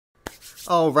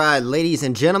Alright, ladies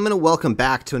and gentlemen, welcome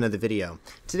back to another video.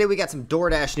 Today we got some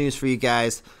Doordash news for you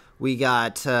guys. We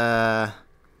got,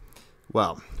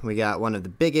 we got one of the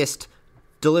biggest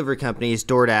delivery companies,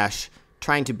 Doordash,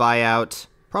 trying to buy out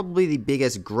probably the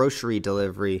biggest grocery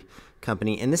delivery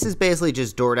company. And this is basically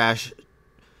just Doordash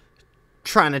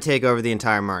trying to take over the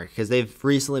entire market because they've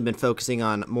recently been focusing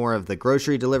on more of the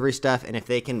grocery delivery stuff. And if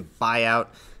they can buy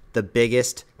out the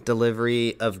biggest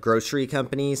delivery of grocery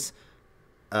companies,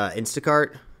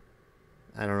 Instacart.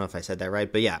 I don't know if I said that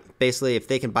right, but yeah, basically if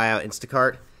they can buy out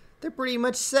Instacart, they're pretty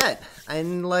much set.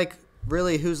 And like,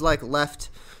 really, who's like left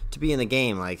to be in the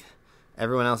game? Like,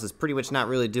 everyone else is pretty much not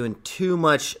really doing too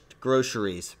much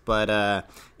groceries. But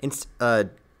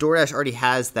Doordash already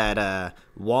has that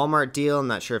Walmart deal. I'm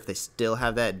not sure if they still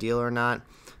have that deal or not,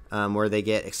 where they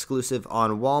get exclusive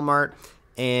on Walmart.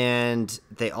 And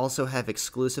they also have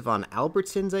exclusive on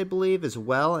Albertsons, I believe, as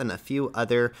well, and a few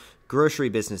other grocery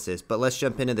businesses. But let's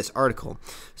jump into this article.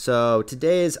 So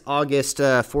today is August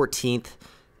 14th,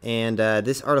 and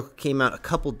this article came out a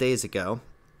couple days ago.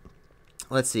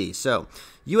 Let's see. So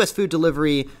U.S. food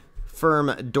delivery firm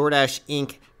DoorDash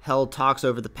Inc. held talks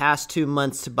over the past 2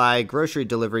 months to buy grocery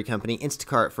delivery company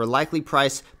Instacart for a likely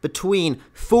price between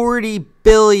 $40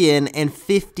 billion and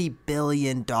 $50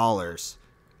 billion.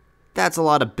 That's a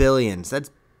lot of billions.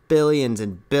 That's billions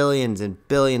and billions and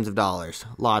billions of dollars.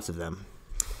 Lots of them.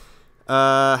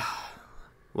 Wow,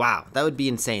 that would be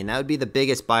insane. That would be the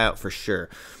biggest buyout for sure.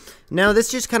 Now, this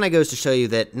just kind of goes to show you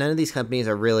that none of these companies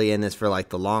are really in this for like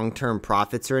the long-term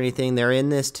profits or anything. They're in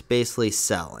this to basically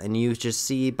sell. And you just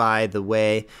see by the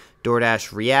way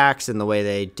DoorDash reacts and the way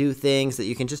they do things that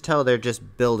you can just tell they're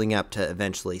just building up to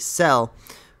eventually sell.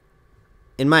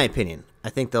 In my opinion, I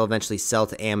think they'll eventually sell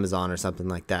to Amazon or something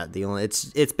like that.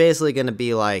 It's basically going to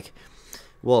be like,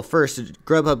 well, first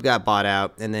Grubhub got bought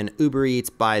out, and then Uber Eats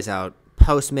buys out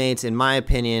Postmates. In my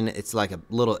opinion, it's like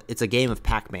it's a game of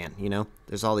Pac-Man. You know,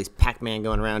 there's all these Pac-Man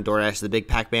going around. DoorDash is the big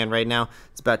Pac-Man right now.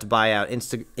 It's about to buy out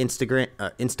Instacart,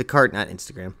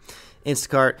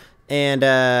 and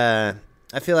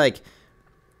I feel like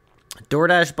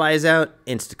DoorDash buys out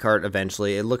Instacart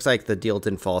eventually. It looks like the deal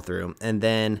didn't fall through, and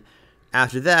then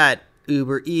after that,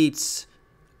 Uber Eats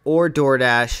or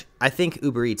DoorDash. I think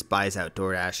Uber Eats buys out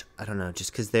DoorDash. I don't know,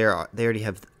 just because they already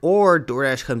have, or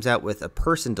DoorDash comes out with a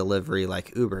person delivery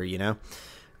like Uber. You know,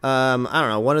 I don't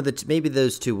know. One of the maybe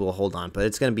those two will hold on, but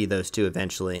it's going to be those two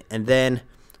eventually. And then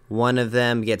one of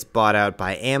them gets bought out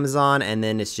by Amazon, and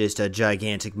then it's just a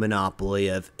gigantic monopoly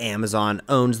of Amazon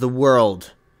owns the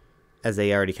world, as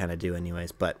they already kind of do,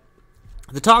 anyways. But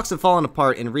the talks have fallen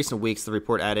apart in recent weeks. The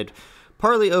report added,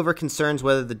 partly over concerns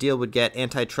whether the deal would get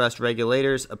antitrust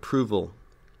regulators' approval.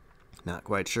 Not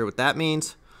quite sure what that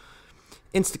means.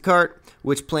 Instacart,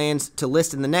 which plans to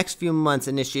list in the next few months,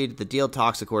 initiated the deal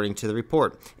talks according to the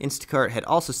report. Instacart had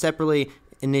also separately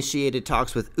initiated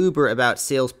talks with Uber about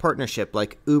sales partnership,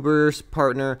 like Uber's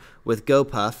partner with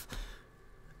GoPuff.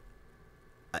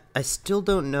 I still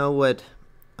don't know what...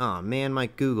 Oh man, my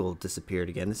Google disappeared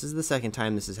again. This is the second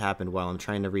time this has happened while I'm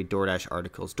trying to read DoorDash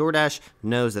articles. DoorDash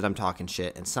knows that I'm talking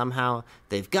shit, and somehow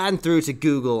they've gotten through to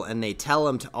Google, and they tell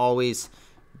them to always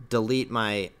delete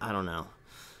my, I don't know.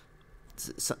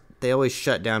 They always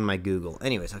shut down my Google.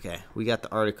 Anyways, okay, we got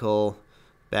the article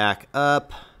back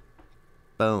up.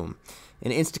 Boom.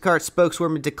 An Instacart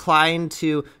spokeswoman declined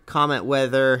to comment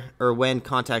whether or when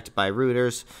contacted by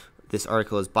Reuters. This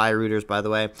article is by Reuters, by the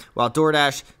way. While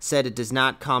DoorDash said it does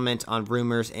not comment on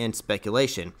rumors and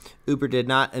speculation. Uber did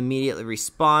not immediately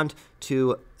respond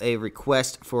to a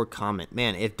request for comment.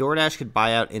 Man, if DoorDash could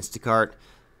buy out Instacart,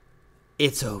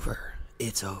 it's over.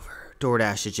 It's over.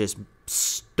 DoorDash is just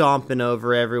stomping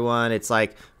over everyone. It's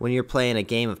like when you're playing a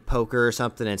game of poker or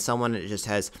something and someone just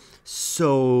has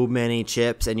so many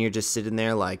chips and you're just sitting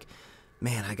there like,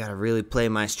 man, I gotta really play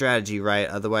my strategy right,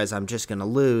 otherwise I'm just gonna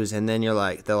lose. And then they're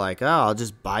like, oh, I'll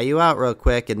just buy you out real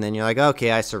quick, and then you're like,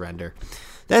 okay, I surrender.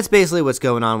 That's basically what's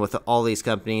going on with all these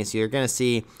companies. You're gonna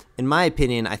see, in my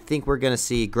opinion, I think we're gonna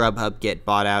see Grubhub get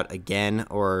bought out again,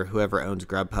 or whoever owns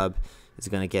Grubhub is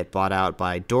gonna get bought out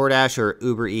by DoorDash or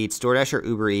Uber Eats. DoorDash or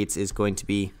Uber Eats is going to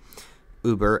be,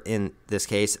 Uber in this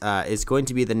case, is going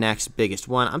to be the next biggest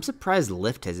one. I'm surprised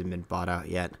Lyft hasn't been bought out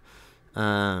yet.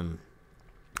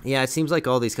 Yeah, it seems like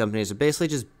all these companies are basically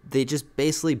just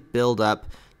basically build up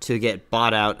to get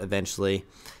bought out eventually.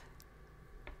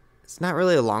 It's not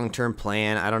really a long-term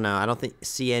plan. I don't know. I don't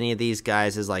see any of these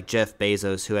guys as like Jeff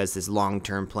Bezos, who has this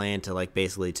long-term plan to like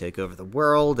basically take over the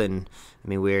world. And I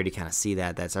mean, we already kind of see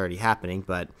that that's already happening.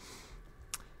 But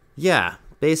yeah,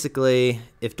 basically,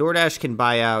 if DoorDash can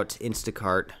buy out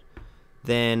Instacart,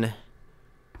 then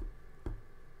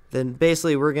then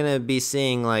basically we're going to be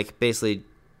seeing like basically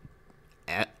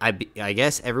I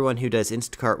guess everyone who does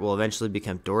Instacart will eventually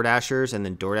become DoorDashers, and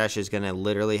then DoorDash is going to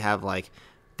literally have like,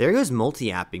 there goes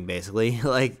multi-apping basically.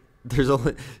 Like there's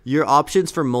only, your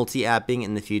options for multi-apping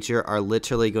in the future are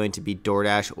literally going to be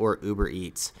DoorDash or Uber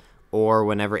Eats, or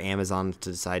whenever Amazon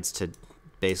decides to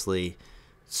basically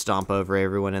stomp over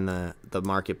everyone in the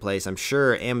marketplace. I'm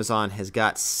sure Amazon has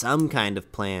got some kind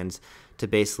of plans to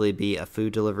basically be a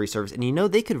food delivery service, and you know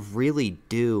they could really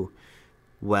do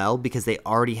well because they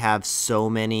already have so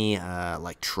many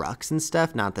like trucks and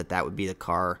stuff. Not that that would be the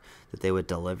car that they would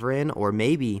deliver in, or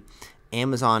maybe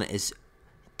Amazon is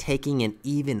taking an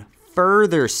even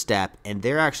further step and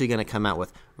they're actually going to come out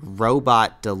with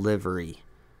robot delivery.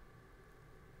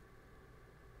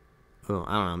 Oh,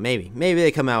 I don't know. Maybe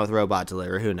they come out with robot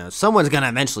delivery. Who knows? Someone's going to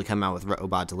eventually come out with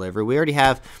robot delivery. We already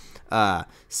have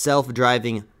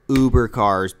self-driving Uber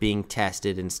cars being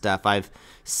tested and stuff. I've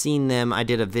seen them. I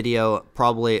did a video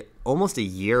probably almost a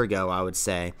year ago, I would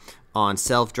say, on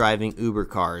self-driving Uber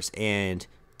cars, and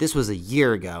this was a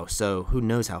year ago, so who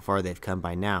knows how far they've come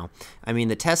by now. I mean,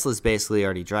 the Teslas basically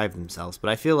already drive themselves, but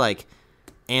I feel like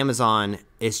Amazon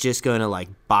is just going to like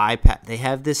bypass. They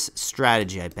have this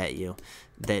strategy, I bet you,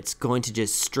 that's going to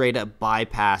just straight up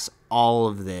bypass all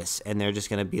of this, and they're just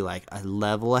going to be like a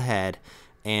level ahead.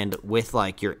 And with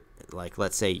like your, like,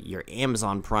 let's say your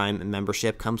Amazon Prime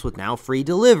membership comes with now free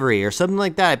delivery or something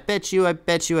like that. I bet you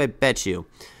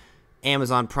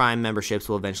Amazon Prime memberships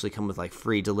will eventually come with like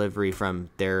free delivery from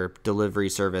their delivery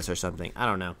service or something. I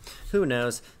don't know. Who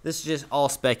knows? This is just all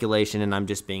speculation, and I'm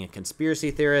just being a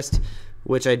conspiracy theorist,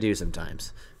 which I do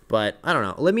sometimes. But I don't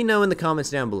know. Let me know in the comments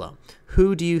down below.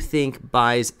 Who do you think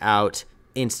buys out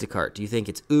Instacart? Do you think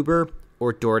it's Uber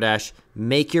or DoorDash?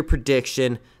 Make your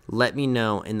prediction. Let me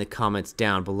know in the comments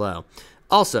down below.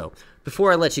 Also,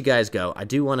 before I let you guys go, I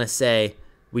do want to say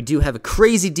we do have a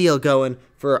crazy deal going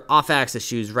for off-axis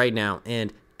shoes right now,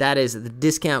 and that is the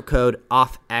discount code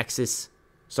off-axis.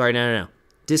 Sorry, no.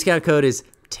 Discount code is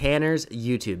Tanner's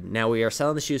YouTube. Now, we are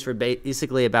selling the shoes for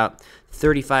basically about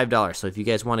 $35. So if you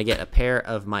guys want to get a pair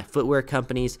of my footwear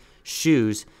company's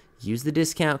shoes, use the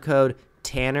discount code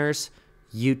Tanner's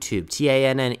YouTube,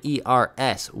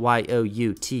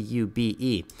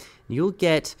 TANNERSYOUTUBE. You'll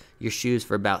get your shoes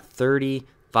for about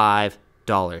 $35.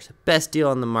 Best deal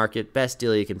on the market, best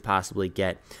deal you can possibly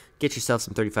get. Get yourself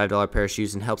some $35 pair of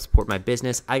shoes and help support my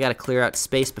business. I got to clear out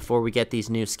space before we get these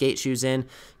new skate shoes in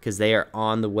because they are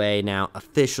on the way now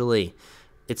officially.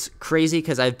 It's crazy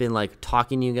because I've been like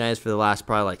talking to you guys for the last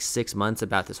probably like 6 months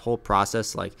about this whole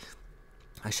process. Like,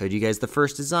 I showed you guys the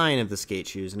first design of the skate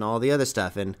shoes and all the other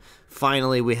stuff, and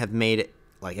finally we have made it,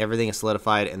 like everything is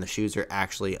solidified and the shoes are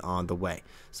actually on the way.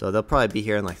 So they'll probably be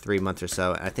here in like 3 months or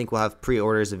so, and I think we'll have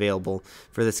pre-orders available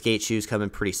for the skate shoes coming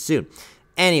pretty soon.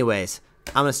 Anyways,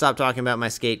 I'm going to stop talking about my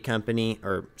skate company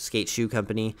or skate shoe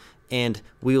company, and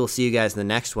we will see you guys in the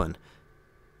next one.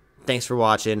 Thanks for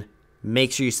watching.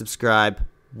 Make sure you subscribe.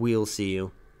 We'll see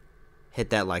you.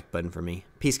 Hit that like button for me.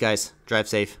 Peace, guys. Drive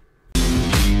safe.